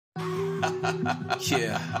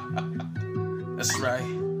Yeah, that's right.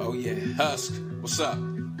 Oh yeah, Husk, what's up?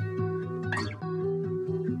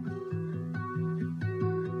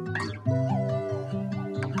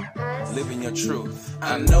 Living your truth.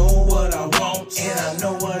 I know what I want and I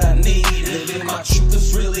know what I need. Living my truth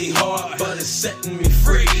is really hard, but it's setting me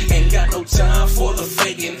free. Ain't got no time for the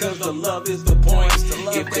faking, cause the love is the point.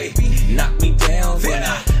 If they knock me down, then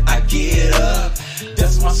I get up.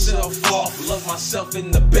 Dust myself off, love myself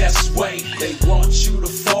in the best way. They want you to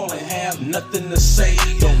fall and have nothing to say.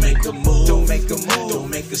 Don't make a move, don't make a move, don't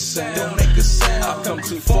make a sound, don't make a sound. I've come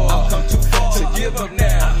too far, to give up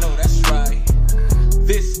now. I know that's right.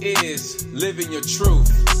 This is Living Your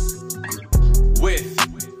Truth with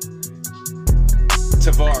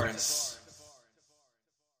Tavares.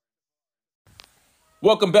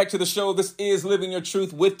 Welcome back to the show. This is Living Your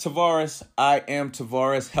Truth with Tavares. I am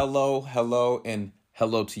Tavares. Hello, and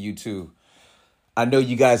hello to you too. I know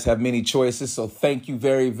you guys have many choices, so thank you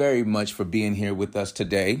very, very much for being here with us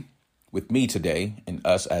today, with me today, and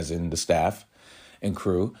us as in the staff and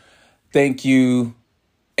crew. Thank you.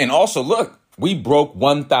 And also, look, we broke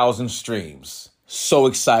 1,000 streams. So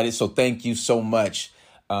excited. So thank you so much.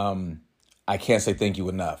 I can't say thank you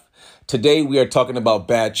enough. Today we are talking about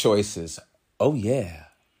bad choices. Oh yeah,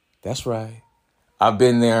 that's right. I've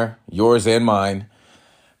been there, yours and mine.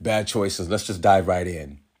 Bad choices. Let's just dive right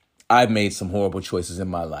in. I've made some horrible choices in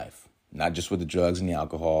my life, not just with the drugs and the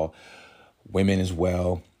alcohol, women as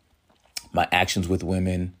well, my actions with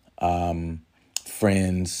women,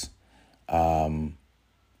 friends,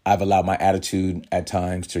 I've allowed my attitude at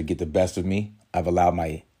times to get the best of me. I've allowed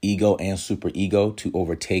my ego and super ego to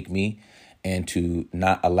overtake me and to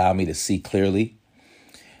not allow me to see clearly.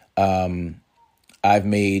 I've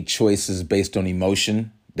made choices based on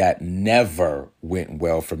emotion that never went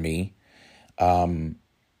well for me.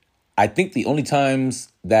 I think the only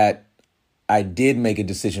times that I did make a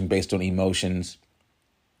decision based on emotions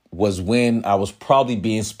was when I was probably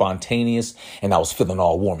being spontaneous and I was feeling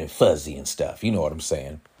all warm and fuzzy and stuff. You know what I'm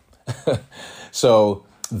saying? So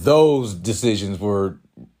those decisions were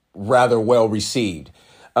rather well received.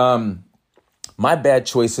 My bad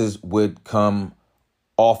choices would come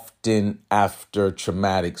often after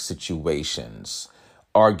traumatic situations,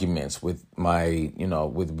 arguments with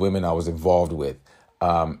with women I was involved with,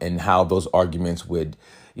 and how those arguments would,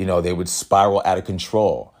 they would spiral out of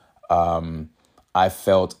control. I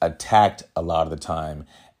felt attacked a lot of the time.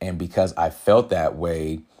 And because I felt that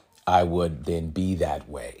way, I would then be that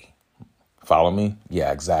way. Follow me?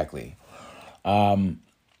 Yeah, exactly.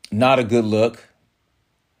 Not a good look.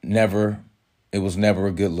 Never. It was never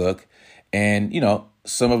a good look. And,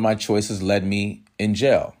 some of my choices led me in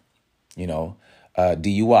jail.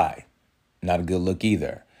 DUI. Not a good look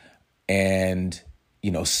either. And,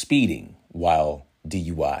 speeding while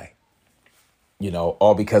DUI.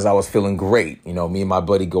 All because I was feeling great. Me and my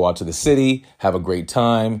buddy go out to the city, have a great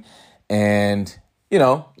time. And,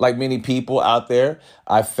 like many people out there,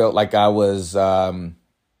 I felt like I was,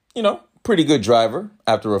 pretty good driver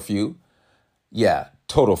after a few. Yeah,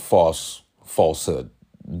 total falsehood.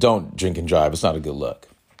 Don't drink and drive. It's not a good look.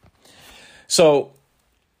 So,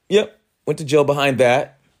 went to jail behind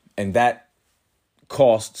that. And that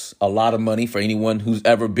costs a lot of money for anyone who's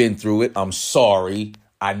ever been through it. I'm sorry.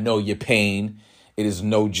 I know your pain. It is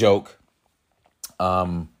no joke.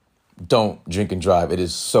 Don't drink and drive. It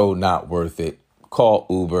is so not worth it. Call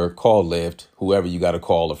Uber, call Lyft, whoever you got to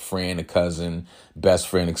call, a friend, a cousin, best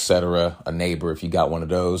friend, etc., a neighbor, if you got one of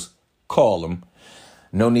those, call them.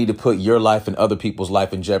 No need to put your life and other people's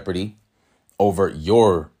life in jeopardy over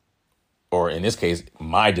or in this case,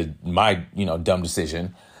 my dumb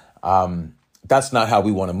decision. That's not how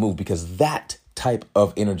we want to move, because that type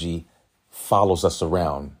of energy follows us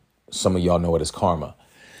around. Some of y'all know it as karma.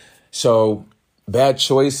 So bad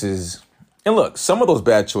choices. And look, some of those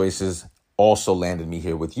bad choices also landed me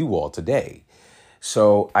here with you all today.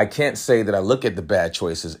 So I can't say that I look at the bad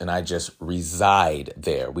choices and I just reside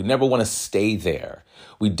there. We never want to stay there.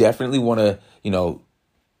 We definitely want to,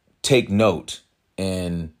 take note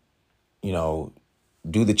and, do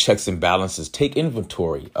the checks and balances, take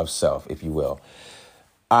inventory of self, if you will.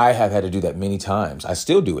 I have had to do that many times. I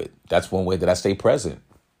still do it. That's one way that I stay present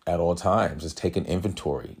at all times, is taking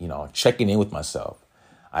inventory, checking in with myself.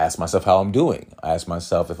 I ask myself how I'm doing. I ask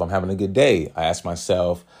myself if I'm having a good day. I ask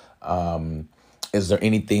myself, is there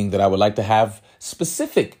anything that I would like to have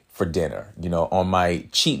specific for dinner, on my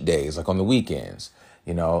cheat days, like on the weekends,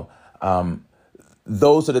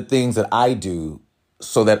 those are the things that I do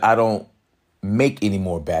so that I don't make any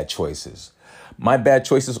more bad choices. My bad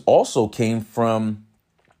choices also came from,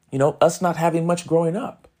 us not having much growing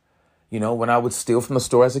up. when I would steal from the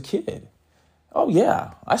store as a kid. Oh,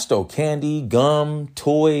 yeah. I stole candy, gum,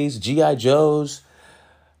 toys, G.I. Joes,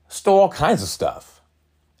 stole all kinds of stuff.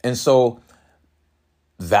 And so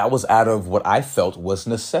that was out of what I felt was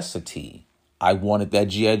necessity. I wanted that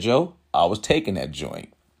G.I. Joe. I was taking that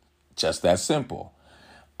joint. Just that simple.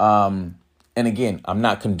 And again, I'm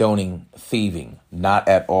not condoning thieving. Not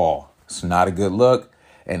at all. It's not a good look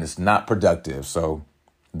and it's not productive. So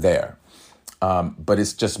there. But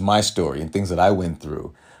it's just my story and things that I went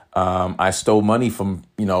through. I stole money from,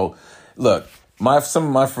 look, some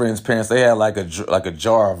of my friends' parents, they had like a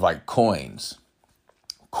jar of like coins,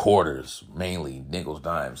 quarters, mainly nickels,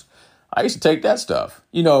 dimes. I used to take that stuff.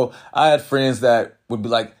 I had friends that would be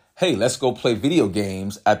like, hey, let's go play video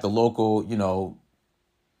games at the local,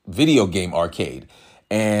 video game arcade.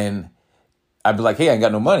 And I'd be like, hey, I ain't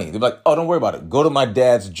got no money. They'd be like, oh, don't worry about it. Go to my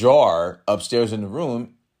dad's jar upstairs in the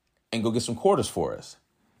room and go get some quarters for us.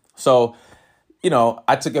 So,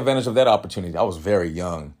 I took advantage of that opportunity. I was very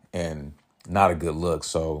young and not a good look.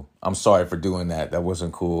 So I'm sorry for doing that. That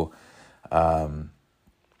wasn't cool. And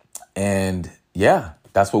yeah,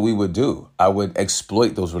 that's what we would do. I would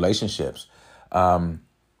exploit those relationships.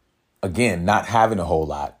 Again, not having a whole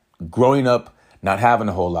lot. Growing up, not having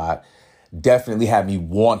a whole lot, definitely had me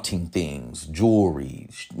wanting things, jewelry,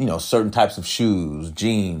 certain types of shoes,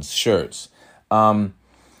 jeans, shirts.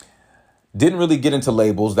 Didn't really get into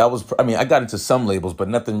labels. I got into some labels, but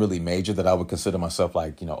nothing really major that I would consider myself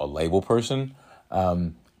like, a label person.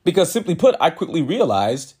 Because simply put, I quickly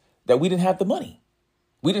realized that we didn't have the money.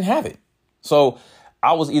 We didn't have it. So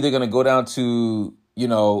I was either going to go down to,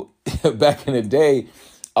 back in the day,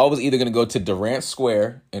 I was either going to go to Durant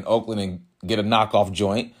Square in Oakland and get a knockoff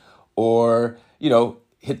joint or,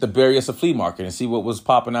 hit the Berryessa flea market and see what was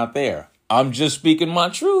popping out there. I'm just speaking my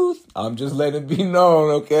truth. I'm just letting it be known,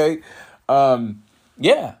 okay?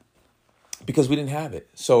 Yeah, because we didn't have it.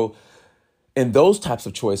 So, and those types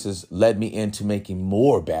of choices led me into making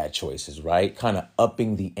more bad choices, right? Kind of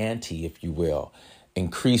upping the ante, if you will,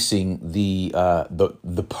 increasing the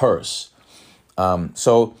purse.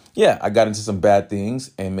 So yeah, I got into some bad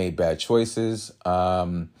things and made bad choices.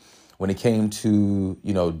 When it came to,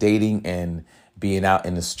 dating and being out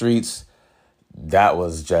in the streets, that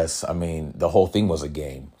was just, the whole thing was a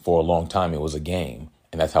game. For a long time, it was a game.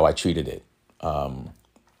 And that's how I treated it.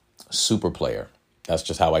 Super player. That's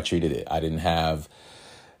just how I treated it. I didn't have,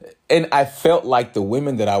 and I felt like the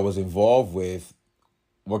women that I was involved with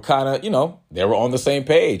were kind of, they were on the same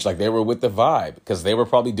page. Like they were with the vibe because they were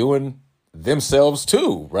probably doing themselves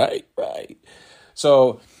too. Right. Right.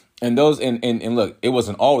 So, and look, it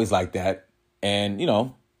wasn't always like that. And,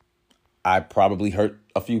 I probably hurt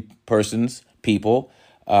a few people,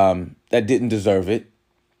 that didn't deserve it.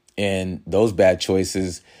 And those bad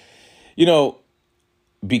choices,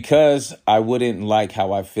 because I wouldn't like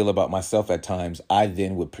how I feel about myself at times, I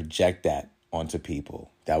then would project that onto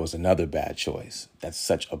people. That was another bad choice. That's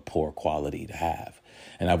such a poor quality to have.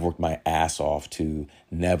 And I've worked my ass off to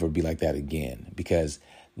never be like that again because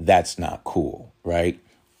that's not cool, right?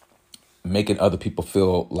 Making other people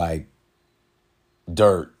feel like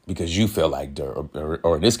dirt because you feel like dirt,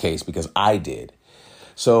 or in this case, because I did.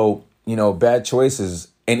 So, bad choices.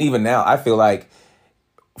 And even now, I feel like,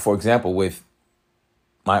 for example, with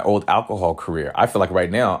my old alcohol career, I feel like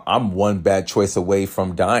right now I'm one bad choice away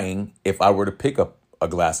from dying if I were to pick up a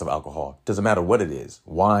glass of alcohol. Doesn't matter what it is.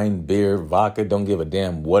 Wine, beer, vodka, don't give a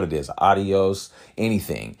damn what it is. Adios,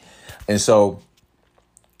 anything. And so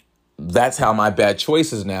that's how my bad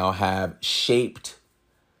choices now have shaped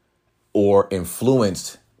or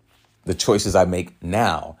influenced the choices I make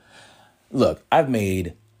now. Look, I've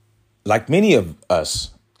made, like many of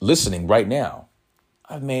us listening right now,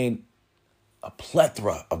 I've made a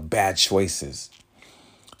plethora of bad choices.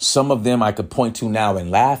 Some of them I could point to now and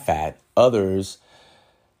laugh at. Others,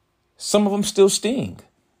 some of them still sting,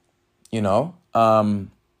 and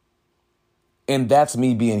that's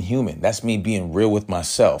me being human. That's me being real with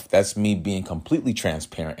myself. That's me being completely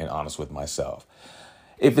transparent and honest with myself.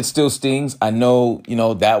 If it still stings, I know,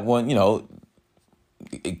 that one,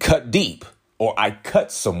 it cut deep, or I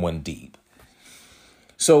cut someone deep.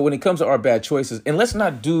 So when it comes to our bad choices, and let's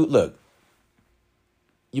not look,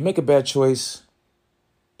 you make a bad choice,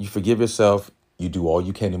 you forgive yourself, you do all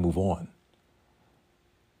you can to move on.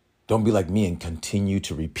 Don't be like me and continue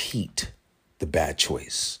to repeat the bad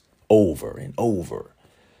choice over and over.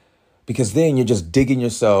 Because then you're just digging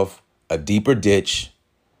yourself a deeper ditch,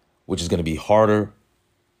 which is going to be harder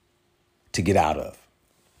to get out of.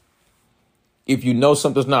 If you know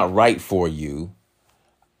something's not right for you,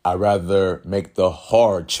 I'd rather make the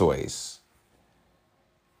hard choice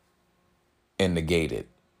and negate it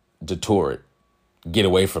detour it, get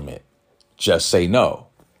away from it, just say no.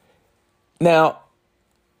 Now,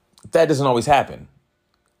 that doesn't always happen.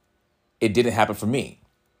 It didn't happen for me.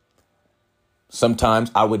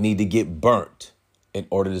 Sometimes I would need to get burnt in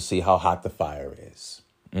order to see how hot the fire is.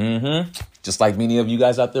 Just like many of you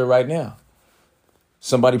guys out there right now.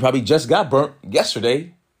 Somebody probably just got burnt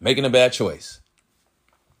yesterday making a bad choice.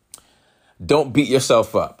 Don't beat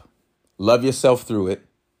yourself up. Love yourself through it.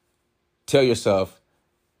 Tell yourself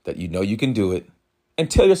that you know you can do it. And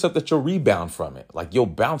tell yourself that you'll rebound from it. Like you'll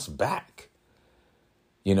bounce back.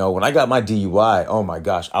 You know, when I got my DUI, oh my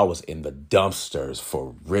gosh, I was in the dumpsters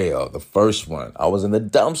for real. The first one, I was in the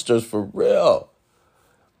dumpsters for real.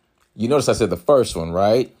 You notice I said the first one,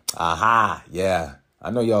 right? Aha, yeah. I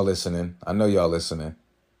know y'all listening.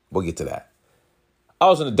 We'll get to that. I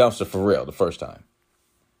was in the dumpster for real the first time.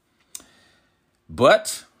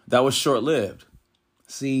 But that was short-lived.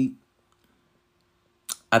 See,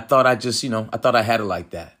 I thought I had it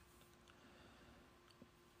like that.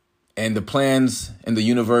 And the plans in the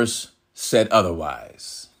universe said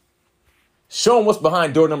otherwise. Show them what's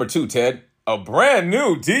behind door number 2, Ted. A brand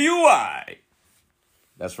new DUI.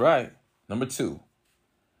 That's right. Number 2.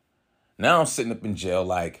 Now I'm sitting up in jail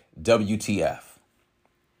like WTF.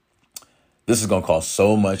 This is going to cost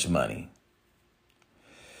so much money.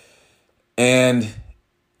 And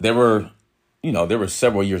they were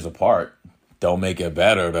several years apart. Don't make it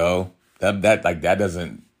better though. That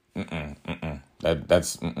doesn't.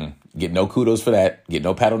 That's get no kudos for that. Get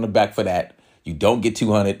no pat on the back for that. You don't get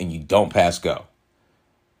 200 and you don't pass go.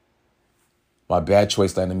 My bad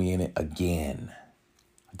choice landed me in it again.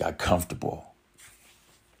 I got comfortable.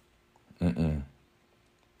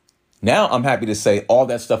 Now I'm happy to say all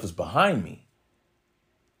that stuff is behind me.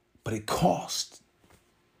 But it cost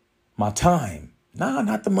my time. Nah,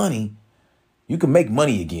 not the money. You can make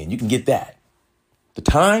money again. You can get that. The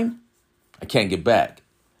time, I can't get back.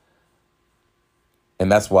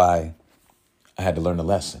 And that's why I had to learn a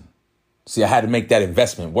lesson. See, I had to make that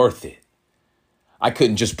investment worth it. I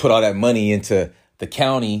couldn't just put all that money into the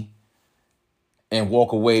county and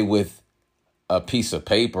walk away with a piece of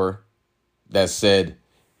paper that said,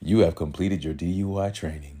 you have completed your DUI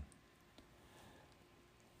training.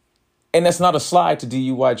 And that's not a slide to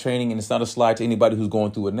DUI training, and it's not a slide to anybody who's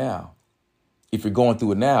going through it now. If you're going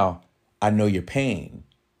through it now, I know your pain.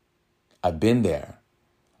 I've been there.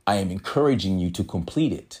 I am encouraging you to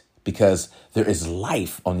complete it because there is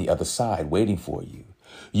life on the other side waiting for you.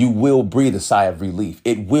 You will breathe a sigh of relief.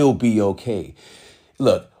 It will be okay.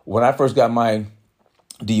 Look, when I first got my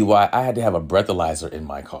DUI, I had to have a breathalyzer in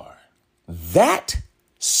my car. That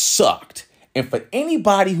sucked. And for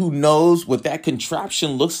anybody who knows what that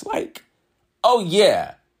contraption looks like, oh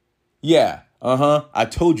yeah. I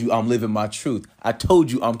told you I'm living my truth. I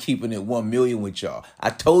told you I'm keeping it 1 million with y'all.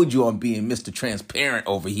 I told you I'm being Mr. Transparent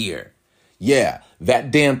over here. Yeah,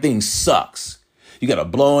 that damn thing sucks. You got to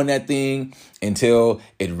blow on that thing until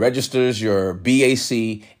it registers your BAC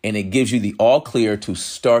and it gives you the all clear to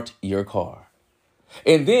start your car.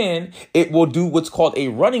 And then it will do what's called a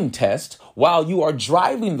running test while you are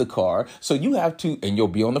driving the car. So you have to, and you'll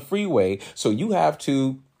be on the freeway. So you have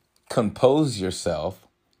to compose yourself.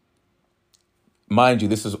 Mind you,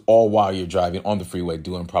 this is all while you're driving on the freeway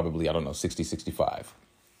doing probably, 60, 65.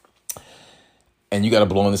 And you got to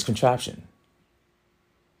blow on this contraption.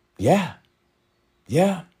 Yeah.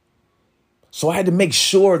 So I had to make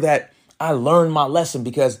sure that I learned my lesson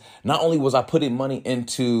because not only was I putting money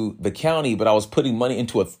into the county, but I was putting money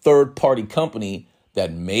into a third party company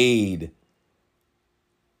that made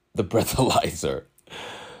the breathalyzer.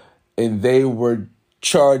 And they were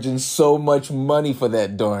charging so much money for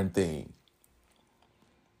that darn thing.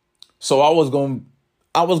 So I was going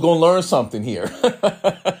to learn something here.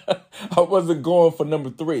 I wasn't going for number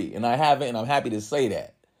 3, and I haven't, and I'm happy to say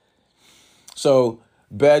that. So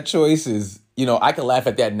bad choices, I can laugh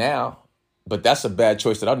at that now, but that's a bad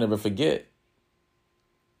choice that I'll never forget.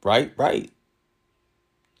 Right.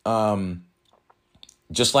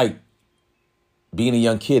 Just like being a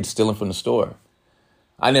young kid stealing from the store.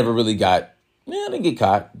 I never really I didn't get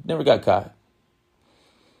caught. Never got caught.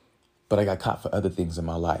 But I got caught for other things in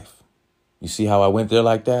my life. You see how I went there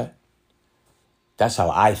like that? That's how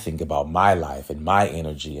I think about my life and my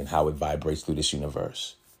energy and how it vibrates through this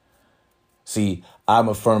universe. See, I'm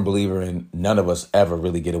a firm believer in none of us ever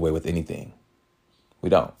really get away with anything. We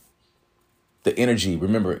don't. The energy,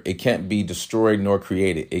 remember, it can't be destroyed nor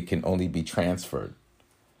created. It can only be transferred.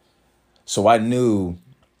 So I knew,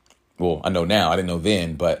 I know now, I didn't know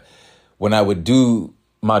then, but when I would do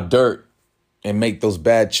my dirt and make those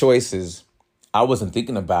bad choices, I wasn't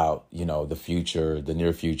thinking about, the future, the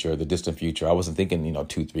near future, the distant future. I wasn't thinking,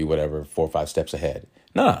 2, 3, whatever, 4 or 5 steps ahead.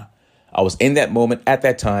 Nah, I was in that moment at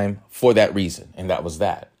that time for that reason. And that was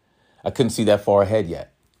that. I couldn't see that far ahead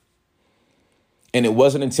yet. And it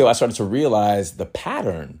wasn't until I started to realize the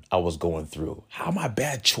pattern I was going through, how my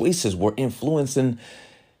bad choices were influencing,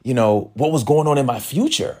 what was going on in my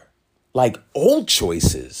future, like old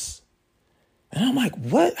choices. And I'm like,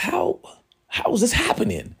 what? How is this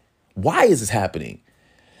happening? Why is this happening?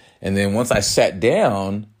 And then once I sat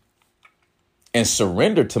down and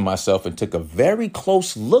surrendered to myself and took a very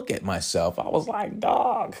close look at myself, I was like,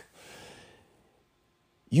 dog,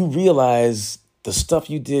 you realize the stuff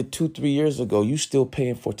you did 2, 3 years ago, you still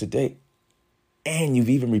paying for today. And you've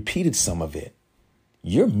even repeated some of it.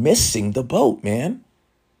 You're missing the boat, man.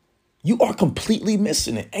 You are completely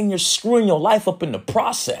missing it. And you're screwing your life up in the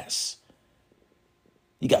process.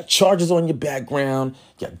 You got charges on your background.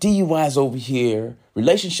 You got DUIs over here.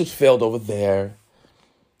 Relationships failed over there.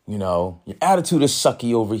 Your attitude is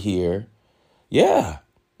sucky over here. Yeah.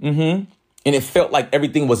 And it felt like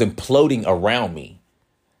everything was imploding around me.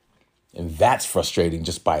 And that's frustrating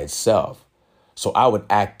just by itself. So I would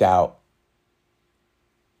act out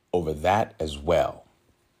over that as well.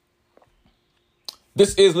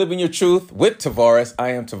 This is Living Your Truth with Tavares. I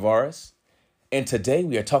am Tavares. And today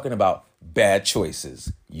we are talking about bad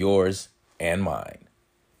choices, yours and mine.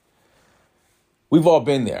 We've all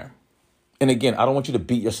been there. And again, I don't want you to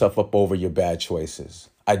beat yourself up over your bad choices.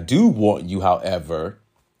 I do want you, however,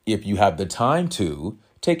 if you have the time to,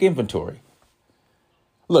 take inventory.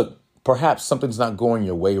 Look, perhaps something's not going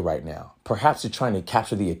your way right now. Perhaps you're trying to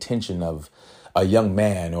capture the attention of a young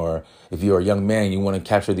man, or if you're a young man, you want to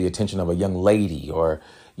capture the attention of a young lady, or,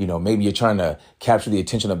 maybe you're trying to capture the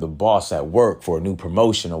attention of the boss at work for a new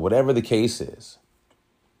promotion or whatever the case is.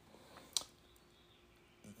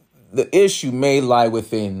 The issue may lie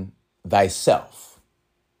within thyself,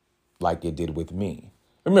 like it did with me.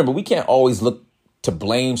 Remember, we can't always look to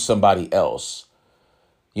blame somebody else.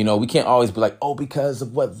 We can't always be like, oh, because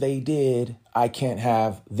of what they did, I can't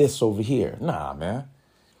have this over here. Nah, man.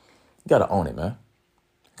 You got to own it, man.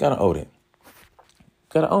 Got to own it.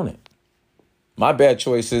 Got to own it. My bad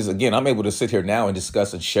choices, again, I'm able to sit here now and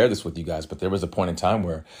discuss and share this with you guys, but there was a point in time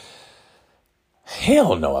where,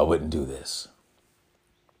 hell no, I wouldn't do this.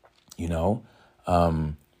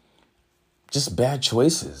 Just bad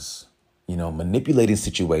choices, manipulating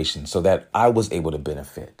situations so that I was able to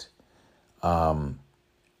benefit. And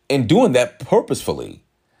doing that purposefully,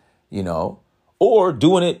 or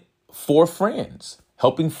doing it for friends,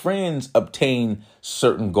 helping friends obtain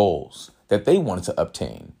certain goals that they wanted to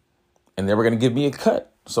obtain. And they were going to give me a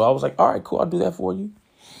cut. So I was like, all right, cool, I'll do that for you.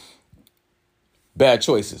 Bad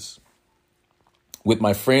choices. With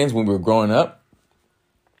my friends when we were growing up,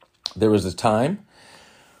 there was a time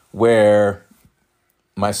where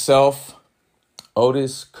myself,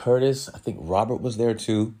 Otis, Curtis, I think Robert was there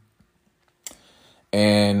too.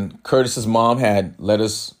 And Curtis's mom had let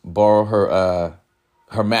us borrow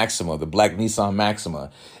her Maxima, the black Nissan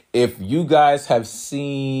Maxima. If you guys have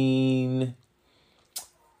seen,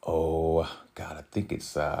 I think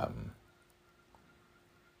it's, I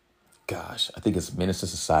think it's Menace to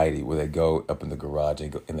Society, where they go up in the garage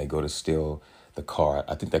and they go to steal the car.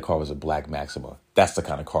 I think that car was a black Maxima. That's the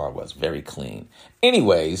kind of car it was, very clean.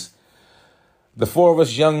 Anyways, the 4 of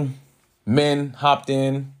us young men hopped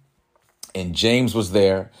in. And James was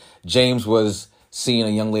there. James was seeing a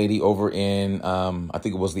young lady over in, I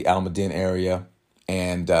think it was the Almaden area.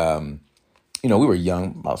 And, we were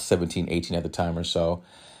young, about 17, 18 at the time or so.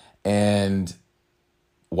 And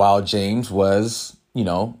while James was,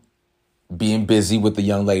 being busy with the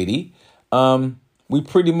young lady, we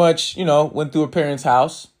pretty much, went through her parents'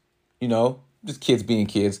 house, just kids being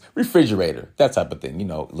kids, refrigerator, that type of thing,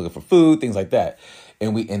 looking for food, things like that.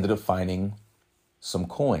 And we ended up finding some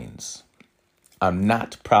coins. I'm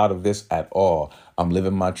not proud of this at all. I'm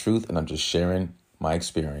living my truth and I'm just sharing my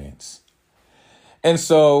experience. And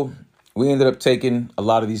so we ended up taking a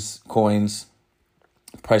lot of these coins,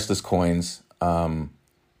 priceless coins,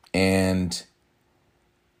 and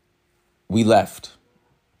we left.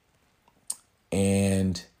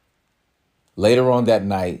 And later on that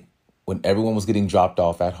night, when everyone was getting dropped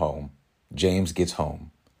off at home, James gets home.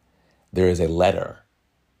 There is a letter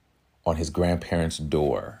on his grandparents'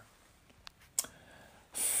 door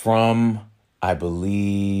from, I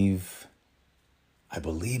believe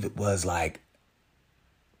it was like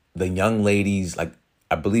the young lady's, I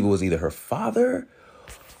believe it was either her father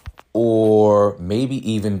or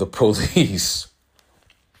maybe even the police.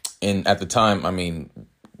 And at the time,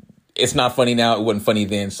 it's not funny now. It wasn't funny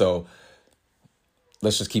then. So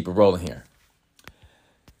let's just keep it rolling here.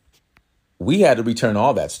 we had to return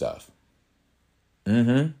all that stuff.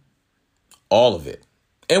 All of it.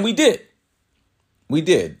 And we did. We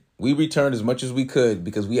did. We returned as much as we could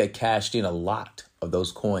because we had cashed in a lot of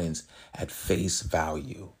those coins at face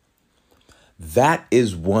value. That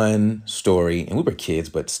is one story, and we were kids,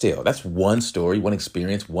 but still, that's one story, one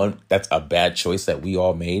experience, that's a bad choice that we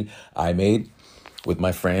all made. I made with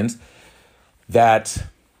my friends. That,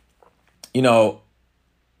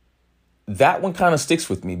 that one kind of sticks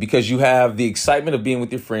with me because you have the excitement of being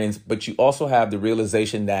with your friends, but you also have the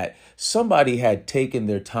realization that somebody had taken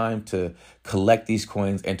their time to collect these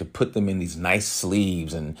coins and to put them in these nice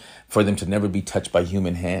sleeves and for them to never be touched by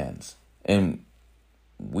human hands. And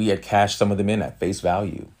we had cashed some of them in at face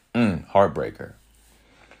value. Heartbreaker.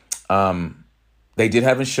 They did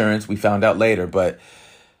have insurance. We found out later, but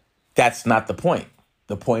that's not the point.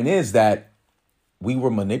 The point is that we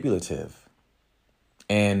were manipulative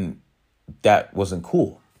and that wasn't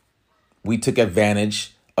cool. We took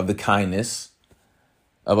advantage of the kindness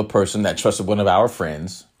of a person that trusted one of our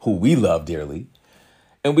friends who we love dearly,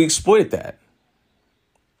 and we exploited that.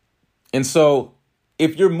 And so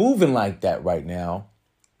if you're moving like that right now,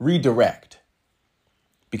 redirect,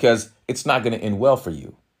 because it's not going to end well for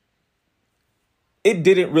you. It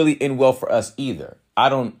didn't really end well for us either. I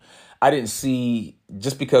didn't see,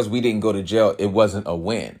 just because we didn't go to jail, it wasn't a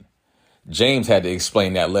win. James had to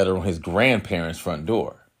explain that letter on his grandparents' front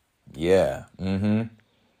door. Yeah.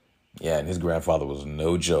 Yeah, and his grandfather was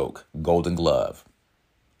no joke. Golden Glove.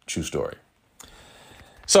 True story.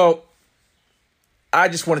 So I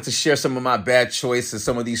just wanted to share some of my bad choices,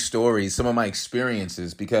 some of these stories, some of my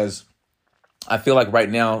experiences, because I feel like right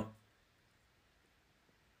now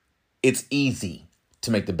it's easy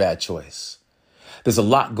to make the bad choice. There's a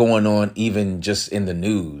lot going on, even just in the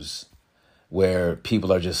news, where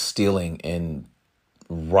people are just stealing and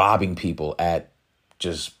robbing people at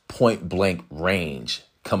just point blank range,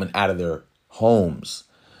 coming out of their homes.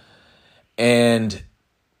 And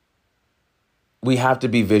we have to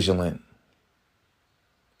be vigilant.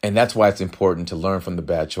 And that's why it's important to learn from the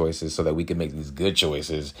bad choices so that we can make these good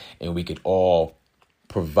choices and we could all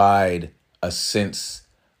provide a sense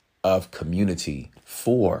of community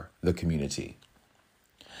for the community.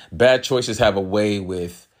 Bad choices have a way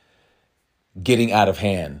with getting out of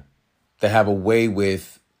hand. They have a way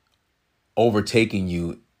with overtaking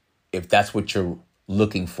you if that's what you're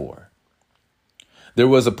looking for. There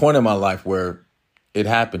was a point in my life where it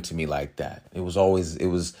happened to me like that. It was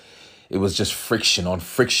just friction on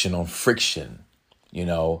friction on friction.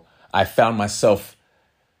 I found myself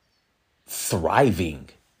thriving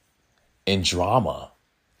in drama,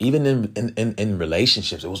 even in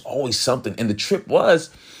relationships. It was always something. And the trip was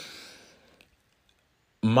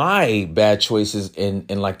my bad choices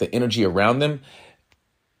and like the energy around them.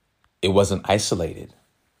 It wasn't isolated.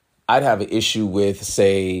 I'd have an issue with,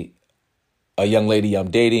 say, a young lady I'm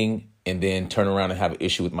dating, and then turn around and have an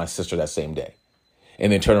issue with my sister that same day.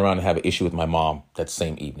 And then turn around and have an issue with my mom that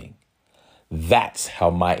same evening. That's how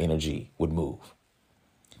my energy would move.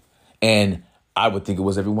 And I would think it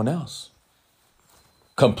was everyone else.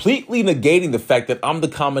 Completely negating the fact that I'm the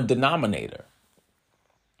common denominator.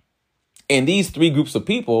 And these three groups of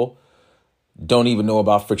people don't even know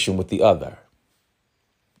about friction with the other.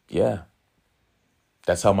 Yeah.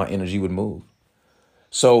 That's how my energy would move.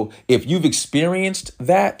 So if you've experienced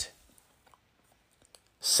that,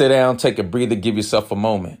 sit down, take a breather, give yourself a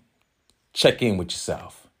moment. Check in with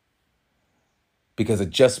yourself. Because it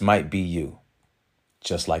just might be you,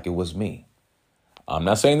 just like it was me. I'm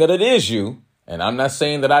not saying that it is you, and I'm not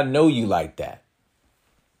saying that I know you like that.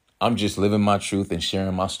 I'm just living my truth and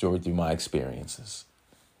sharing my story through my experiences.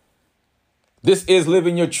 This is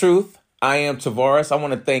Living Your Truth. I am Tavares. I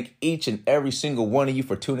want to thank each and every single one of you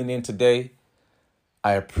for tuning in today.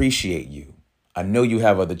 I appreciate you. I know you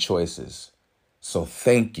have other choices. So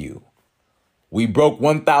thank you. We broke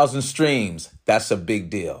 1,000 streams. That's a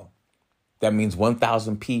big deal. That means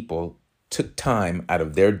 1,000 people took time out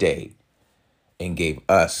of their day and gave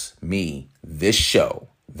us, me, this show,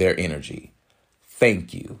 their energy.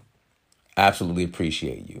 Thank you. Absolutely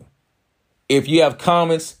appreciate you. If you have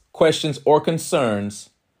comments, questions, or concerns,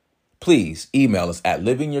 please email us at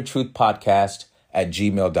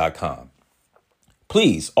livingyourtruthpodcast@gmail.com.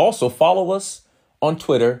 Please also follow us on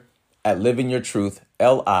Twitter at livingyourtruth,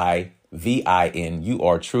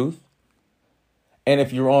 LIVINUR Truth. And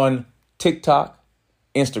if you're on TikTok,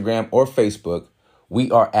 Instagram, or Facebook, we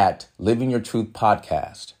are at Living Your Truth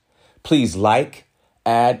Podcast. Please like,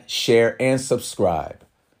 add, share, and subscribe.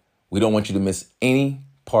 We don't want you to miss any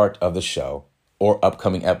part of the show or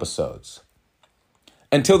upcoming episodes.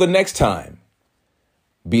 Until the next time,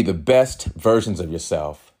 be the best versions of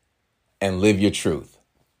yourself and live your truth.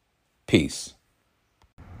 Peace.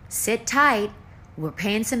 Sit tight. We're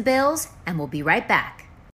paying some bills, and we'll be right back.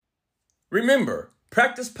 Remember,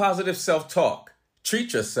 practice positive self-talk.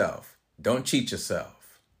 Treat yourself. Don't cheat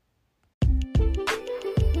yourself.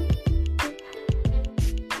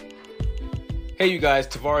 Hey, you guys,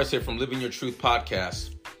 Tavares here from Living Your Truth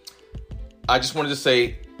podcast. I just wanted to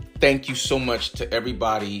say thank you so much to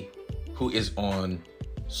everybody who is on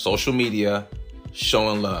social media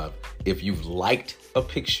showing love. If you've liked a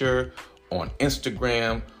picture on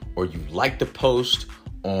Instagram or you liked a post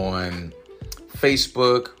on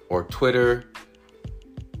Facebook or Twitter,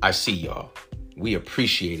 I see y'all. We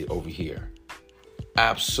appreciate it over here.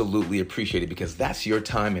 Absolutely appreciate it, because that's your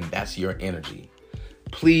time and that's your energy.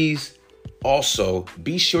 Please also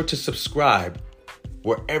be sure to subscribe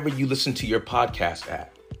wherever you listen to your podcast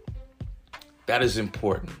at. That is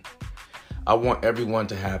important. I want everyone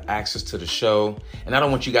to have access to the show, and I don't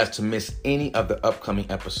want you guys to miss any of the upcoming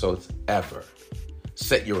episodes ever.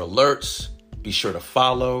 Set your alerts. Be sure to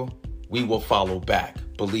follow. We will follow back.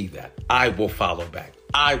 Believe that. I will follow back.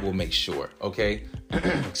 I will make sure, okay?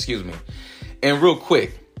 Excuse me. And real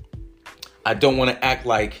quick, I don't want to act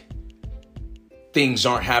like things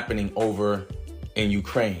aren't happening over in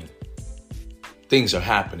Ukraine. Things are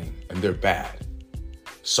happening, and they're bad.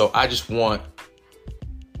 So I just want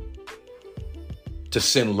to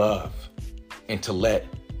send love and to let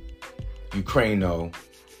Ukraine know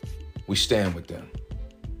we stand with them.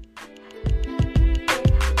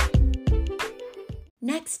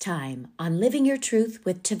 Next time on Living Your Truth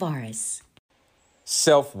with Tavares.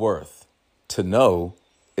 Self-worth. To know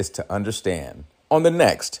is to understand. On the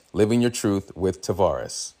next Living Your Truth with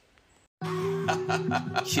Tavares.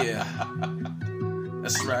 Yeah,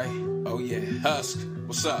 that's right. Oh yeah, Husk,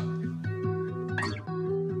 what's up?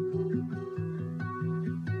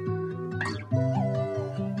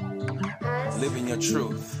 Living your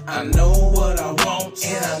truth. I know what I want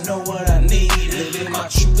and I know what I need. Living my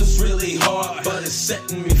truth is really hard, but it's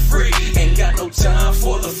setting me free. Ain't got no time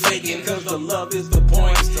for the faking, cause the love is the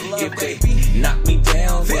point. If they knock me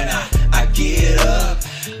down, then I get up.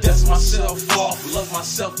 Dust myself off, love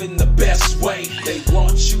myself in the best way. They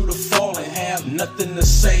want you to fall and have nothing to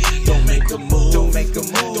say. Don't make a move, don't make a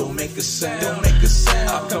move, don't make a sound, don't make a sound.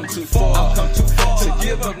 I've come too far, to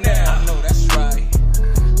give up now. I know that's right.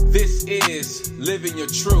 This is Living Your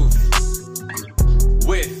Truth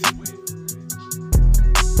with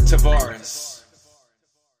Tavares.